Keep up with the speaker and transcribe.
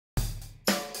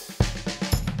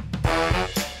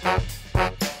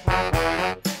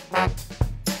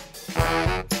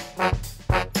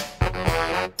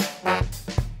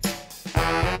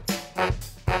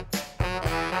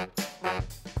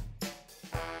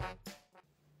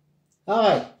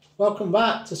Hi, welcome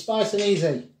back to Spice and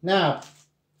Easy. Now,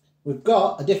 we've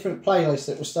got a different playlist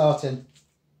that we're starting.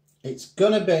 It's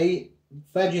going to be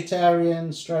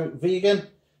vegetarian stroke vegan.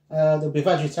 There'll be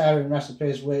vegetarian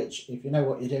recipes which, if you know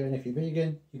what you're doing, if you're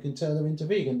vegan, you can turn them into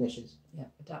vegan dishes. Yeah,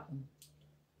 adapt them.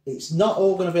 It's not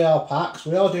all going to be our packs.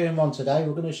 We are doing one today.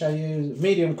 We're going to show you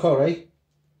medium curry,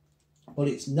 but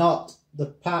it's not the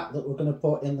pack that we're going to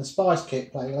put in the Spice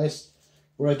Kit playlist.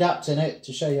 We're adapting it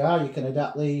to show you how you can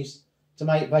adapt these to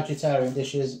make vegetarian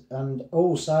dishes, and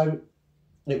also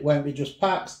it won't be just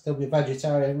packs. There'll be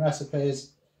vegetarian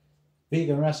recipes,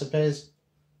 vegan recipes.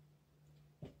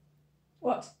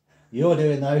 What? You're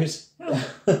doing those.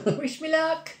 Oh, wish me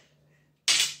luck.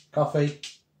 Coffee.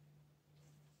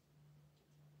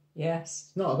 Yes.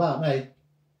 It's not about me.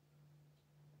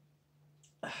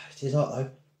 It is hot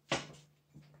though.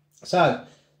 So,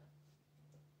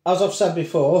 as I've said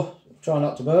before, try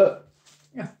not to burp.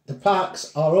 Yeah. The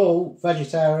packs are all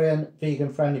vegetarian,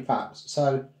 vegan friendly packs.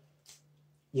 So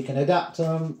you can adapt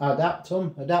them.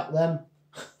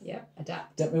 Yeah,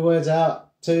 adapt. Get my words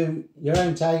out to your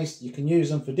own taste. You can use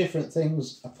them for different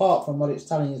things apart from what it's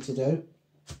telling you to do.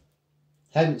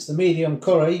 Hence the medium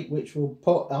curry, which we'll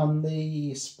put on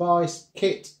the Spice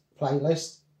Kit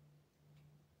playlist,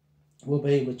 will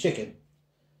be with chicken.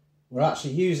 We're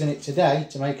actually using it today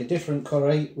to make a different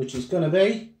curry, which is going to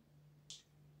be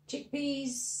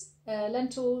chickpeas,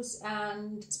 lentils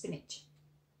and spinach.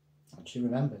 She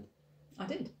remembered. I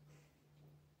did. Do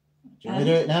you want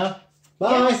to do it now?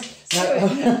 Bye. Yes,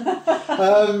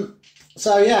 No.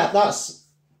 So yeah, that's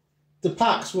the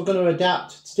packs we're going to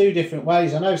adapt to do different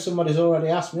ways. I know somebody's already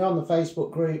asked me on the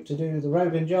Facebook group to do the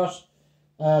Rogan Josh,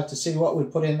 to see what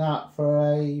we'd put in that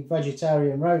for a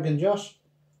vegetarian Rogan Josh.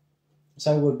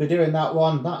 So we'll be doing that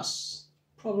one. That's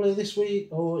probably this week,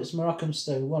 or it's Moroccan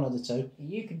stew, one of the two.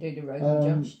 You can do the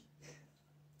Rogan Josh.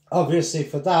 Obviously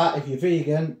for that, if you're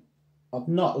vegan, I've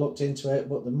not looked into it,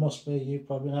 but there must be, you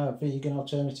probably know, a vegan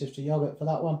alternative to yoghurt for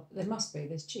that one. There must be,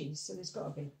 there's cheese, so there's got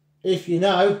to be. If you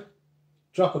know,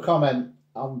 drop a comment.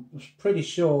 I'm pretty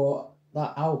sure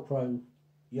that Alpro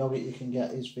yoghurt you can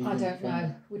get is vegan. I don't friendly.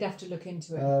 know, we'd have to look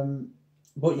into it.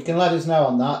 But you can let us know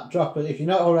on that. Drop it if you're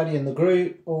not already in the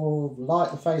group, or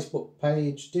like the Facebook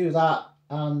page, do that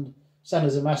and send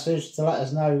us a message to let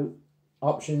us know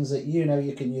options that you know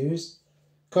you can use.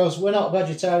 Because we're not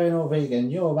vegetarian or vegan.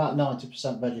 You're about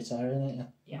 90% vegetarian, aren't you?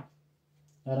 Yeah.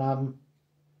 And I'm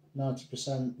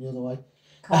 90% the other way.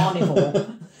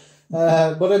 Carnivore.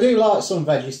 But I do like some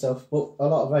veggie stuff, but a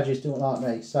lot of veggies don't like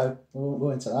me, so we won't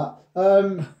go into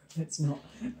that. It's not.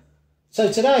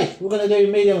 So today we're going to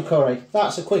do medium curry.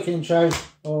 That's a quick intro,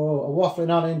 or a waffling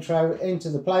on intro into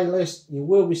the playlist. You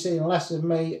will be seeing less of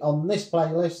me on this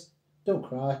playlist. Don't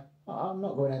cry. I'm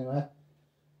not going anywhere.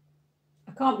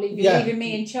 I can't believe you're leaving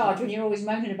me in charge when you're always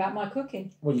moaning about my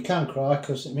cooking. Well, you can cry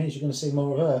because it means you're going to see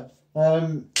more of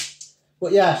her.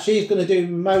 But yeah, she's going to do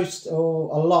most or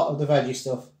a lot of the veggie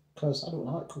stuff because I don't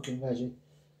like cooking veggie.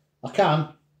 I can,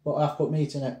 but I have to put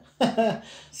meat in it.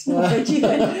 It's not veggie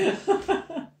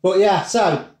then. But yeah,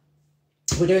 so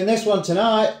we're doing this one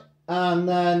tonight, and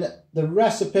then the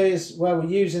recipes where we're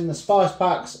using the spice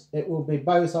packs, it will be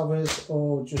both of us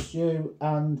or just you,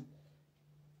 and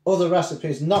other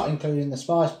recipes not including the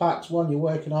spice packs. One you're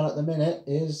working on at the minute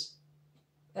is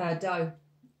dough.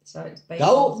 So it's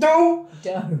bagels. Dough.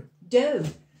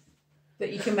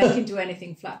 That you can make into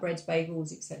anything, flatbreads,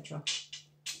 bagels, etc.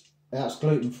 That's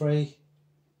gluten free.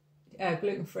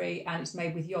 Gluten free, and it's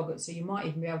made with yogurt, so you might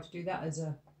even be able to do that as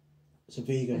a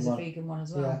vegan one. a vegan one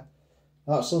as well. Yeah,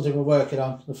 that's something we're working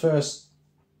on. The first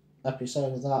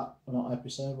episode of that, well, not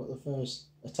episode, but the first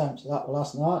attempt at that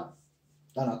was last night.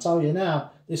 And I tell you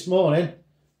now, this morning,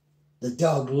 the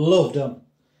dog loved them.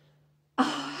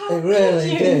 Oh, it really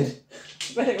did.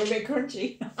 But it was a bit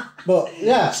crunchy. But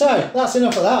yeah, so that's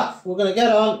enough of that. We're going to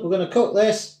get on. We're going to cook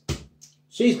this.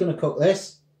 She's going to cook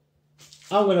this.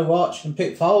 I'm going to watch and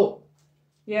pick fault.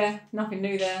 Yeah, nothing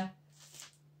new there.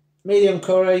 Medium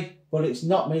curry, but it's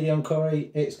not medium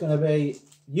curry. It's going to be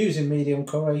using medium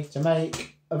curry to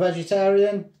make a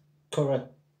vegetarian curry.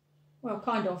 Well,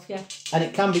 kind of, yeah. And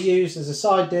it can be used as a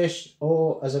side dish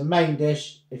or as a main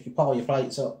dish if you pile your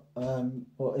plates up.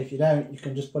 But if you don't, you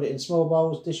can just put it in small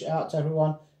bowls, dish it out to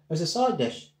everyone as a side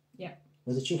dish. Yeah.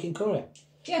 With a chicken curry.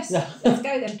 Yes, let's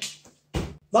go then.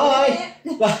 Bye!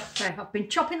 So I've been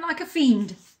chopping like a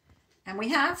fiend. And we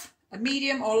have a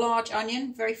medium or large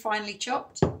onion, very finely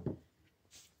chopped.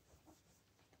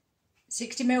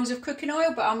 60 ml of cooking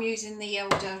oil, but I'm using the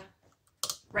older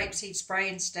rapeseed spray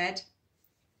instead.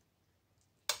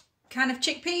 Can of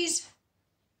chickpeas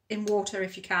in water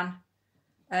if you can.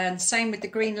 Same with the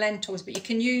green lentils, but you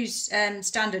can use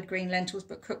standard green lentils,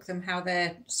 but cook them how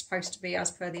they're supposed to be as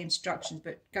per the instructions,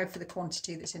 but go for the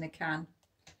quantity that's in a can.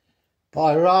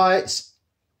 By rights,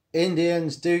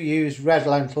 Indians do use red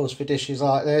lentils for dishes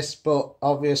like this, but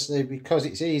obviously because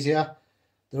it's easier,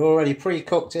 they're already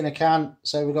pre-cooked in a can,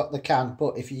 so we've got the can.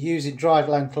 But if you're using dried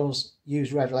lentils,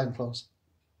 use red lentils.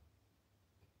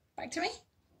 Back to me.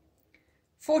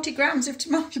 40 grams of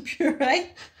tomato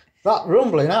puree. That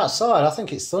rumbling outside, I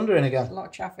think it's thundering again. A lot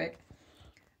of traffic.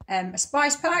 A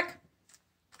spice pack.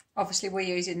 Obviously we're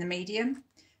using the medium.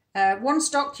 1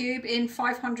 stock cube in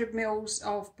 500 mils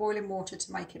of boiling water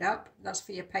to make it up. That's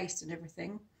for your paste and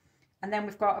everything. And then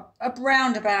we've got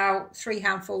around about 3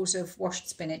 handfuls of washed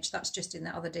spinach. That's just in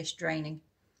that other dish draining.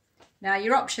 Now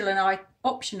your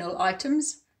optional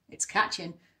items, it's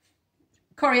catching.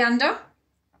 Coriander.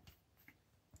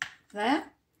 There.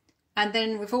 And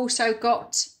then we've also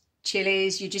got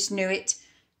chilies, you just knew it,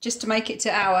 just to make it to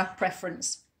our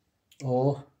preference.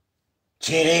 Or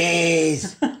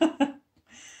chilies.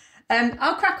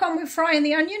 I'll crack on with frying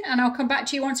the onion and I'll come back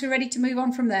to you once we're ready to move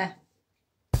on from there.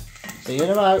 See you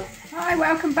in a moment. Hi,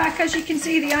 welcome back. As you can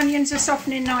see, the onions are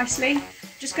softening nicely.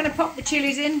 Just going to pop the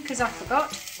chilies in because I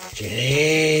forgot.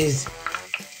 Chilies.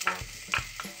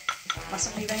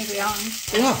 Mustn't leave any behind.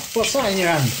 Yeah, what's that in your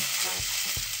hand?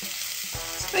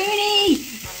 Spoonie!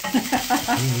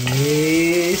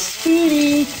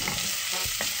 Spoony.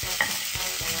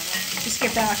 Just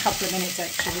give them a couple of minutes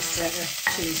extra just to let the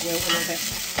chilies wilt a little bit.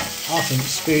 I think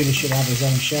Spoony should have his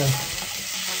own show.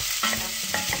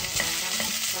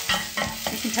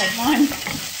 You can take mine.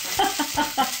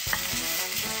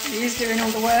 He's doing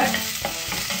all the work.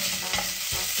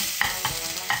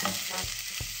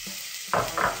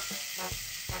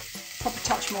 Pop a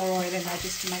touch more oil in there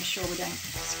just to make sure we don't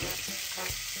stick.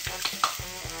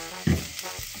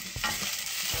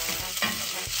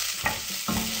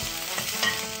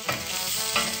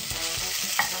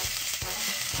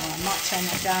 I might turn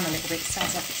that down a little bit. It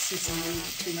sounds like it's sizzling a little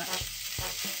bit too much.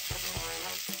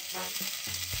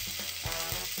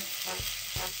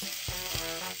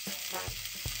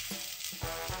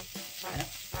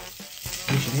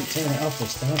 You shouldn't turn it off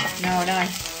this time. No,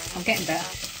 I'm getting better.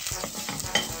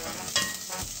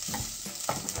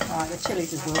 Alright, the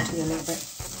chilies has wilted a little bit.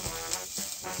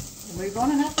 We'll move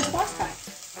on and have the spice pack.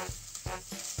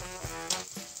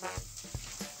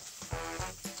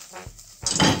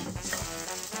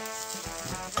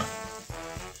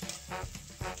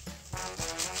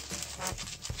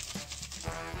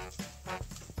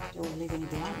 Don't want to leave any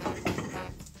behind.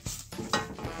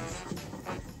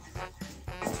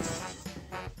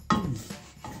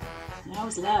 That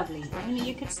was lovely. Only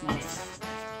you could smell it.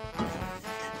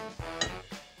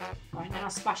 Right, now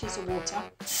splashes of water.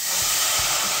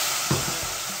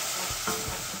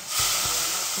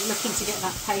 You're looking to get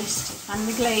that paste and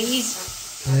the glaze.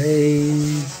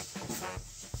 Glaze.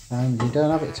 And you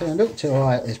don't have it turned up too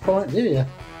high at this point, do you?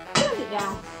 Turn it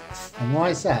down. And why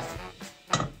is that?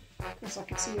 Because I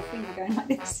can see your finger going like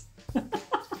this.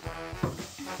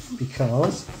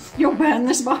 Because you'll burn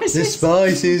the spices. the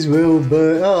spices will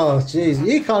burn. Oh, jeez,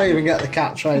 you can't even get the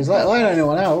catchphrase, let alone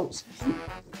anyone else.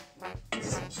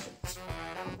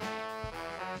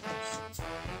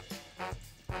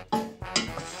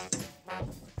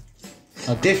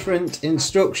 Now, different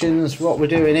instructions. What we're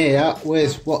doing here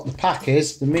with what the pack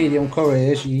is, the medium curry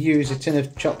is. You use a tin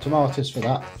of chopped tomatoes for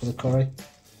that, for the curry.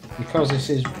 Because this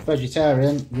is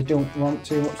vegetarian, you don't want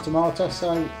too much tomato,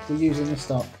 so we're using the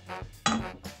stock.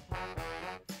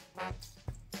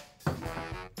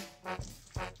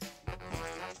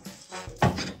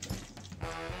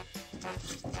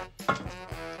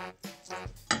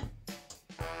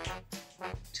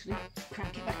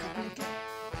 Crank it back up a little.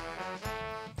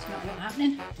 It's not a lot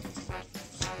happening.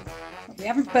 But we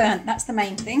haven't burnt, that's the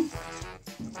main thing.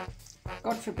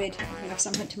 God forbid we'll have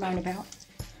something to moan about.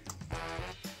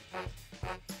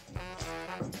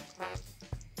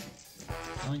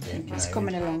 It's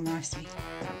coming along nicely.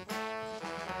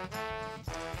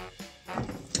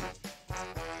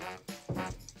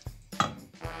 I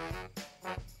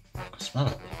can smell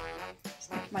it. It's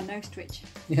making my nose twitch.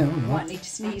 Yeah, I might need to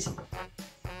sneeze.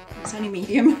 It's only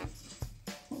medium.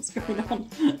 What's going on?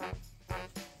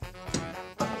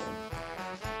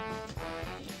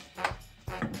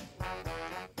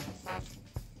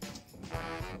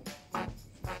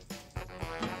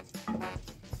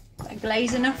 Is that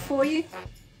glaze enough for you?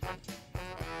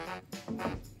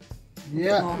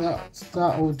 Yeah,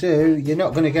 that will do. You're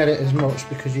not going to get it as much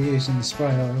because you're using the spray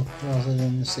oil rather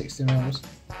than the 60 mils.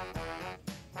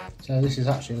 So this is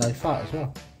actually low fat as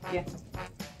well. Yeah.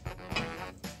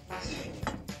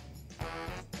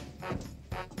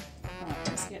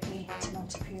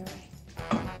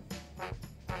 puree.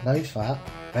 Low fat,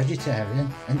 vegetarian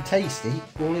and tasty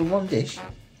all in one dish.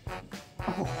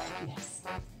 Oh, yes.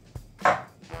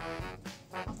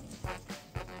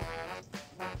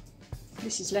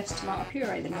 This is less tomato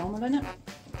puree than normal, isn't it?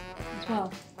 As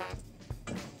well.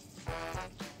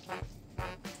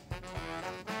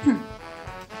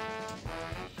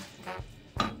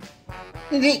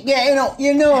 Is it getting up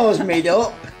your nose, me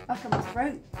duck? Back on my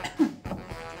throat.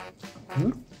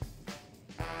 Hmm?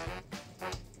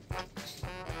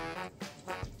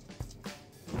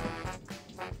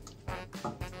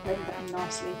 Blend that in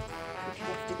nicely. Quick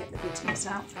enough to get the bitterness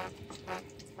out.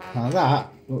 Now that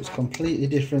looks completely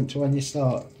different to when you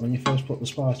first put the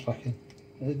spice pack in.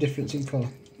 There's a difference in colour.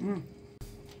 Mm.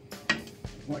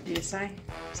 What do you say?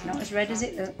 It's not as red as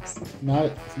it looks. No,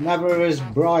 it's never as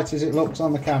bright as it looks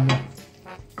on the camera.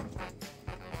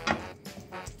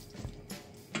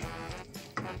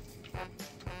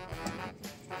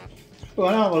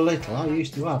 When I was little, I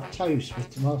used to have toast with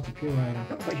tomato puree in it.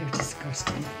 Oh, you're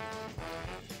disgusting.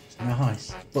 It's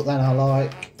nice. But then I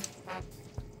like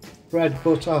bread,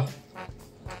 butter,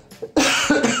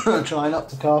 try not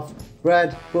to cough,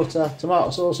 bread, butter, tomato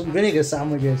sauce and vinegar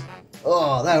sandwiches.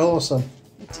 Oh, they're awesome.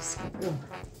 It just, ugh,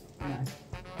 no.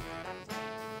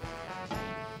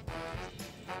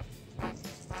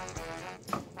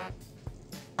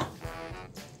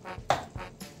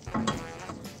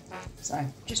 So,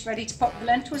 just ready to pop the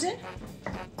lentils in.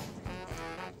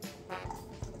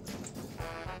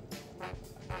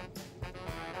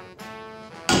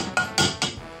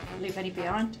 Leave any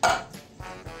behind.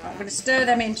 I'm going to stir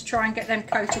them in to try and get them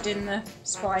coated in the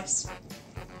spice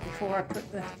before I put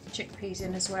the chickpeas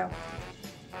in as well.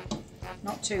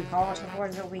 Not too hard,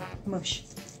 otherwise they'll be mush.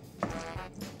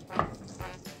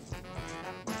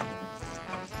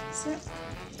 So,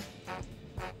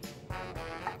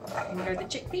 in go the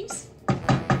chickpeas.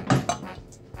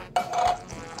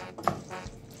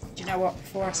 Do you know what?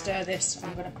 Before I stir this,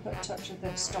 I'm going to put a touch of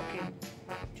the stock in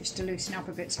just to loosen up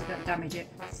a bit so I don't damage it.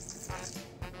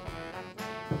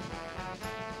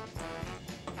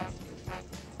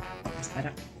 That's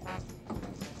better.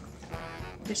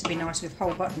 This would be nice with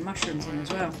whole button mushrooms in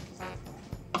as well.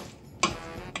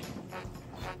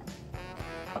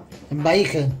 And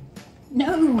bacon.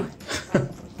 No!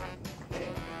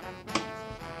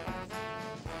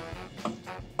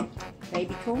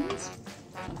 Baby corns.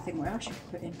 I don't think what else you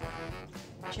could put in.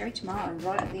 Cherry tomato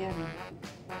right at the end.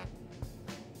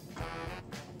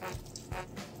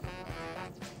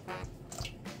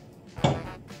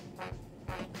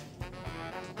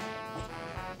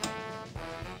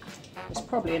 There's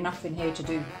probably enough in here to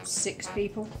do 6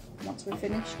 people once we're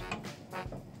finished.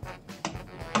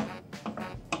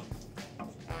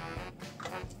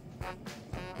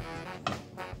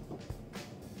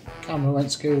 Camera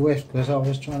went skew whiff because I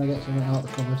was trying to get something out of the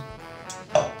cupboard.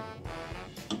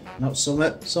 Not something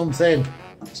out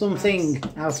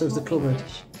of the cupboard.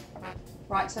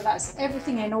 Right, so that's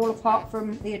everything in, all apart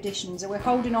from the additions. And we're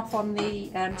holding off on the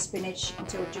spinach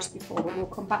until just before, but we'll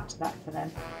come back to that for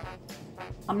them.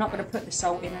 I'm not going to put the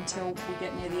salt in until we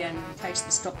get near the end in case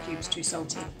the stock cube's too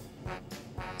salty.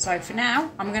 So for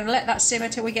now, I'm going to let that simmer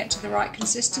till we get to the right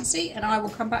consistency, and I will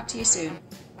come back to you soon.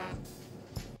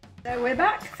 So we're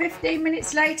back 15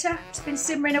 minutes later. It's been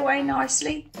simmering away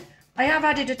nicely. I have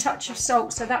added a touch of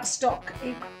salt, so that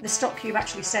the stock cube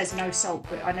actually says no salt,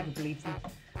 but I never believed them.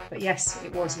 But yes,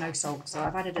 it was no salt, so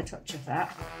I've added a touch of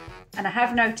that. And I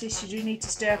have noticed you do need to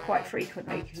stir quite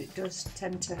frequently because it does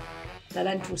tend to, the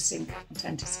lentils sink and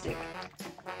tend to stick.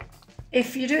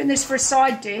 If you're doing this for a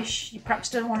side dish, you perhaps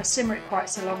don't want to simmer it quite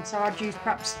so long, so I'd use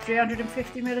perhaps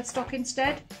 350 ml of stock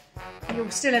instead.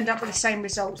 You'll still end up with the same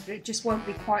results, but it just won't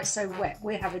be quite so wet.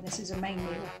 We're having this as a main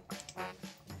meal.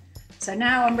 So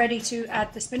now I'm ready to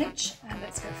add the spinach, and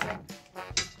let's go for it.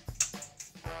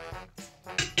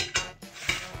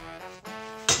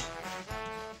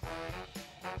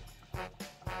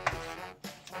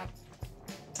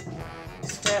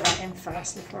 Stir that in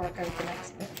first before I go to the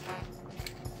next bit.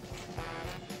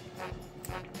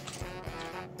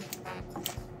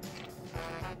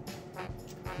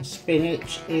 The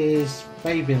spinach is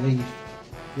baby leaf,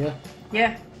 yeah?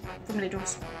 Yeah, from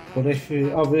Lidl's. But if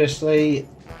you, obviously,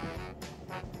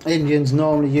 Indians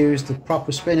normally use the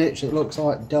proper spinach. It looks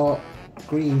like dark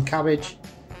green cabbage,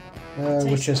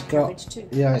 which has got,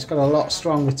 yeah, it's got a lot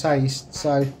stronger taste.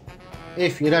 So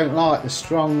if you don't like the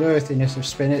strong earthiness of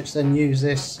spinach, then use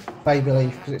this baby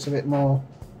leaf because it's a bit more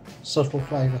subtle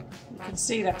flavour. You can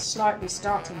see that's slightly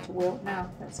starting to wilt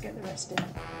now. Let's get the rest in.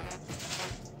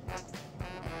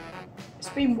 It's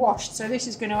been washed, so this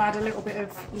is going to add a little bit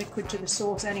of liquid to the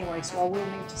sauce anyway, so I will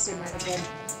need to simmer it again.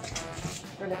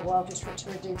 for a little while just for it to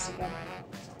reduce again.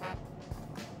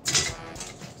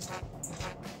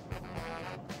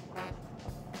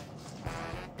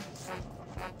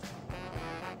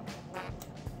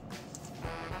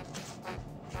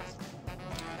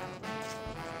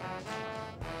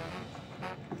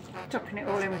 Topping it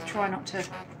all in with try not to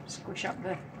squish up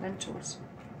the lentils.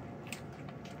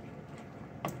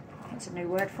 That's a new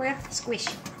word for you, squish.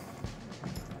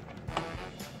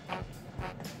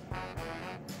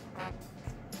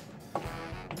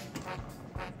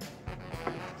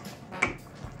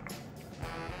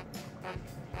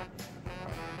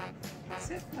 That's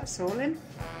it, that's all in.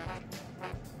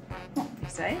 What did you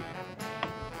say?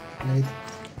 Lid.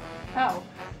 Oh.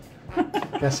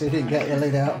 Guess you didn't get your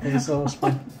lid out for the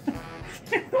saucepan.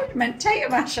 I thought you meant tater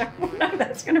masher. Oh no,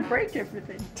 that's going to break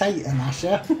everything. Tater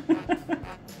masher.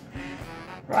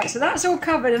 Right, so that's all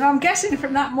covered, and I'm guessing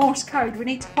from that Morse code we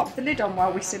need to pop the lid on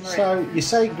while we simmer it. So you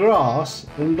say grass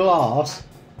and glass,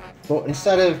 but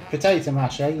instead of potato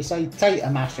masher, you say tater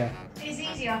masher. It's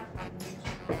easier.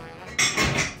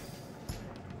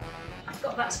 I've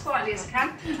got that as quietly as I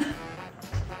can.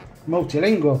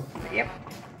 Multilingual. Yep.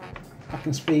 I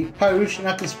can speak Polish and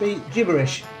I can speak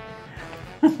gibberish.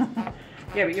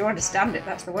 Yeah, but you understand it,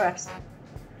 that's the worst.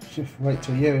 Just wait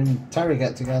till you and Terry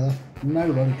get together.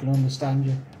 Nobody can understand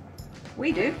you.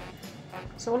 We do.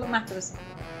 It's all that matters.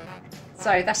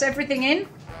 So that's everything in,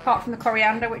 apart from the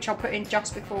coriander, which I'll put in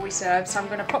just before we serve. So I'm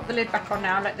going to pop the lid back on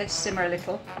now, let this simmer a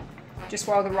little, just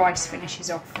while the rice finishes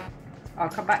off. I'll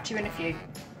come back to you in a few.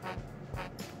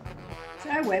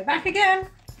 So we're back again.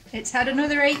 It's had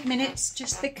another 8 minutes,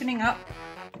 just thickening up.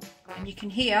 And you can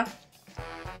hear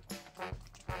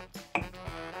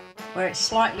where it's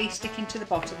slightly sticking to the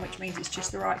bottom, which means it's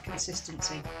just the right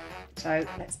consistency. So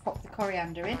let's pop the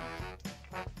coriander in.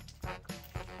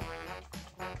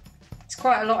 It's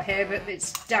quite a lot here, but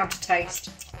it's down to taste.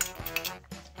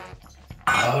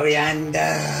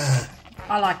 Coriander!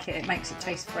 I like it, it makes it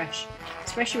taste fresh,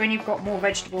 especially when you've got more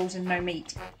vegetables and no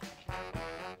meat.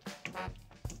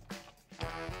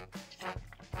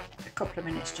 A couple of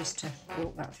minutes just to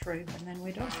walk that through and then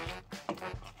we're done.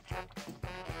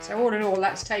 So all in all,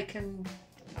 that's taken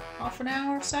half an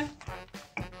hour or so.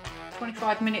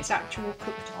 25 minutes actual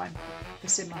cook time for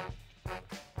simmer.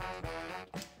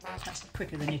 That's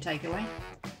quicker than your takeaway.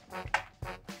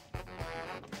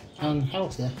 And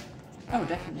healthier. Oh,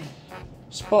 definitely.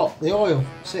 Spot the oil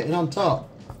sitting on top.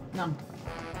 None.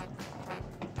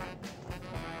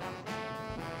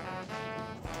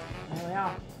 There we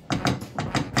are.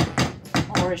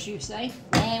 Or as you say,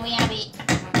 there we have it.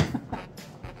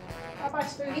 Bye-bye,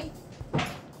 Spoonie.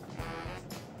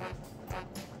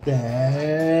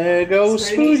 There goes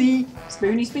Spoonie.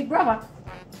 Spoonie's big brother.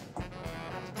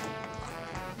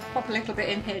 Pop a little bit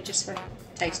in here just for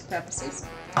taste purposes.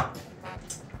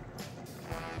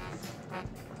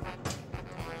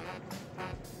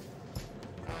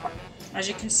 As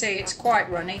you can see, it's quite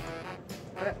runny,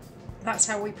 but that's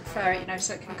how we prefer it, you know,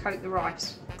 so it can coat the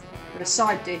rice. But a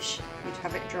side dish, you'd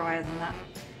have it drier than that,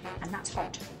 and that's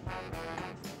hot.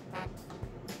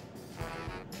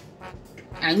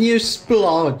 And you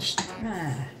splodged.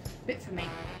 Ah, bit for me.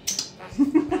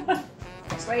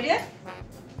 This way, dear.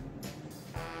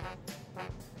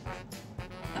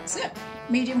 That's it.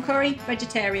 Medium curry,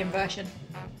 vegetarian version.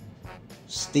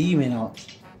 Steaming hot.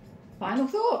 Final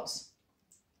thoughts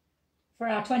for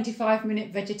our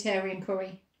 25-minute vegetarian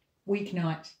curry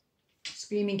weeknight.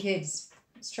 Screaming kids.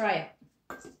 Let's try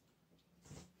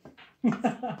it.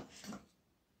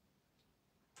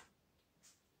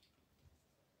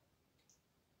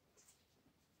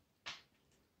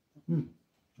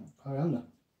 Coriander.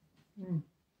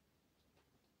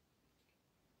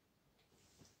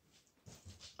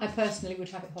 I personally would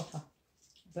have it hotter,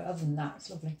 but other than that, it's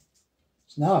lovely.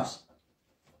 It's nice.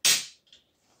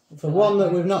 For one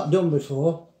that we've not done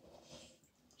before,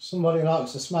 somebody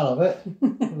likes the smell of it,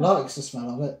 likes the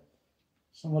smell of it.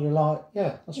 Somebody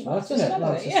yeah, that's right, isn't it?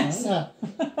 Likes the smell,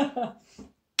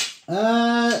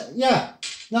 yeah. Yeah,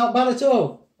 not bad at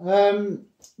all.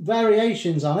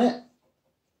 Variations on it.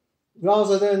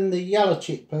 Rather than the yellow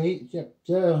chickpea,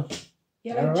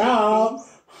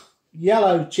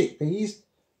 yellow chickpeas,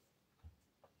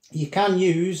 you can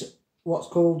use what's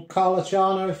called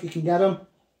Carlachana if you can get them.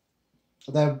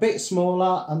 They're a bit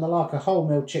smaller and they're like a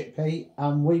wholemeal chickpea,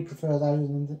 and we prefer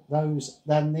those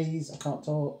than these. I can't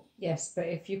talk. Yes, but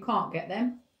if you can't get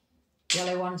them,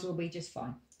 yellow ones will be just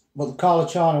fine. But the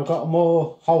Carlachana have got a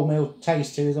more wholemeal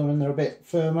taste to them, and they're a bit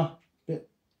firmer.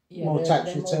 More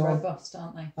texture to them. They're more robust,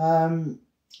 aren't they?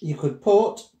 You could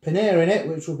put paneer in it,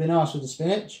 which would be nice with the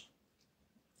spinach.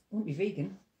 Wouldn't be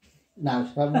vegan. No,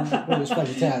 it's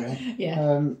vegetarian.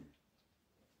 Yeah.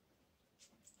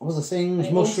 Other things,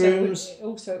 And mushrooms.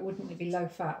 It wouldn't be low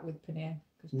fat with paneer,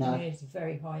 because No. paneer is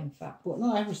very high in fat. But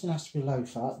not everything has to be low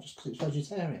fat just because it's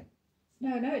vegetarian.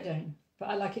 No, it don't. But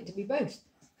I like it to be both.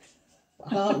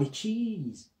 I like my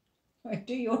cheese.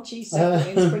 Do your cheese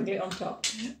separately and sprinkle it on top.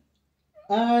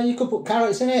 You could put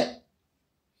carrots in it.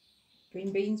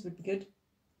 Green beans would be good.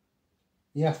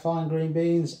 Yeah, fine green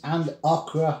beans and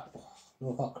okra. Oh,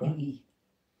 love okra.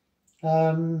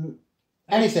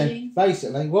 Anything,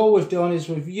 basically. What we've done is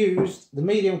we've used the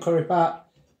medium curry pack.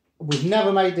 We've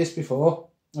never made this before.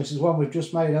 This is one we've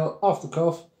just made up off the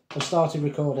cuff and started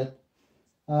recording.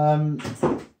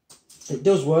 It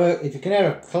does work. If you can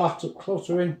hear a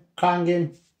cluttering,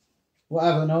 clanging,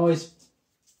 whatever noise,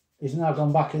 he's now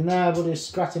gone back in there, but he's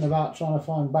scratching about trying to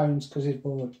find bones because he's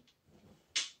bored.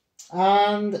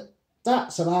 And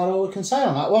that's about all we can say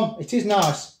on that one. It is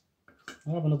nice.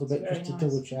 I'll have another bit just to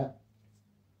double check.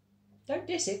 Don't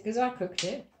diss it because I cooked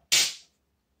it.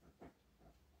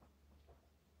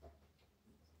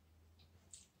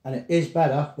 And it is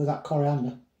better with that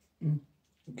coriander.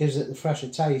 It gives it the fresher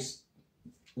taste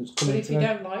that's coming But if through. you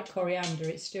don't like coriander,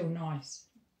 it's still nice.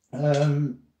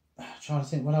 I'm trying to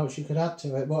think what else you could add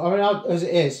to it. But I mean, as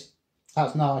it is,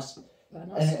 that's nice.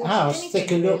 And it has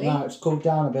thickened up now. It's cooled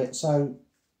down a bit. So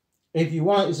if you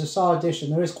want it as a side dish,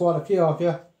 and there is quite a few of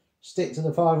you, stick to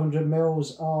the 500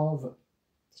 mils of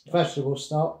vegetable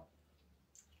stock.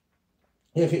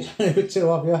 If it's only 2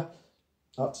 of you,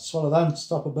 I have to swallow them to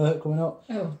stop a burp coming up.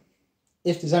 Oh.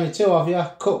 If there's only 2 of you,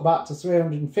 cut back to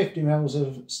 350 mils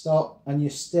of stock, and you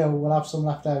still will have some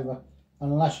left over.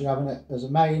 And unless you're having it as a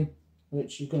main,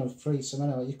 which you're going to freeze some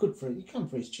anyway. You can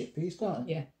freeze chickpeas, can't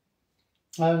you?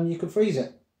 Yeah. You can freeze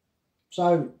it.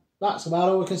 So that's about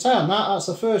all we can say on that. That's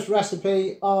the first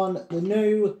recipe on the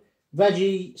new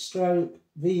veggie stroke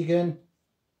vegan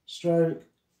stroke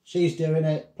she's doing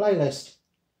it playlist.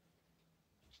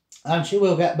 And she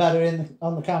will get better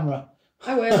on the camera.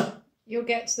 I will. You'll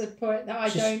get to the point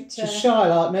that She's shy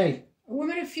like me. A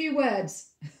woman of few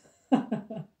words.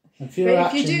 And fewer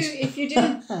actions.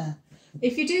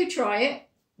 If you do try it,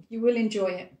 you will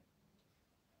enjoy it.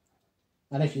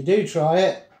 And if you do try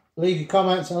it, leave your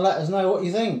comments and let us know what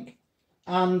you think.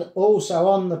 And also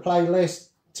on the playlist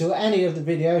to any of the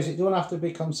videos, it doesn't have to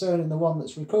be concerning the one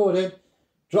that's recorded.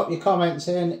 Drop your comments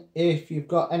in if you've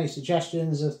got any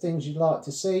suggestions of things you'd like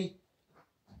to see.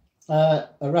 A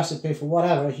recipe for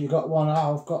whatever. If you've got one,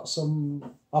 I've got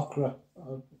some okra.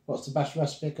 What's the best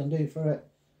recipe I can do for it?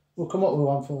 We'll come up with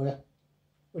one for you.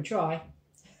 We'll try.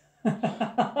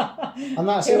 And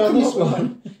that's it on this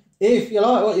one. If you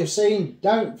like what you've seen,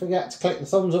 don't forget to click the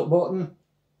thumbs up button.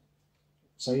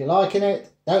 So you're liking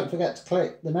it. Don't forget to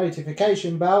click the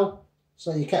notification bell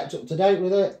so you're kept up to date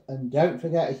with it. And don't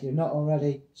forget, if you're not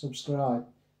already, subscribe.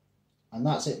 And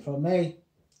that's it from me.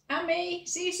 And me.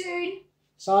 See you soon.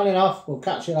 Signing off. We'll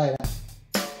catch you later.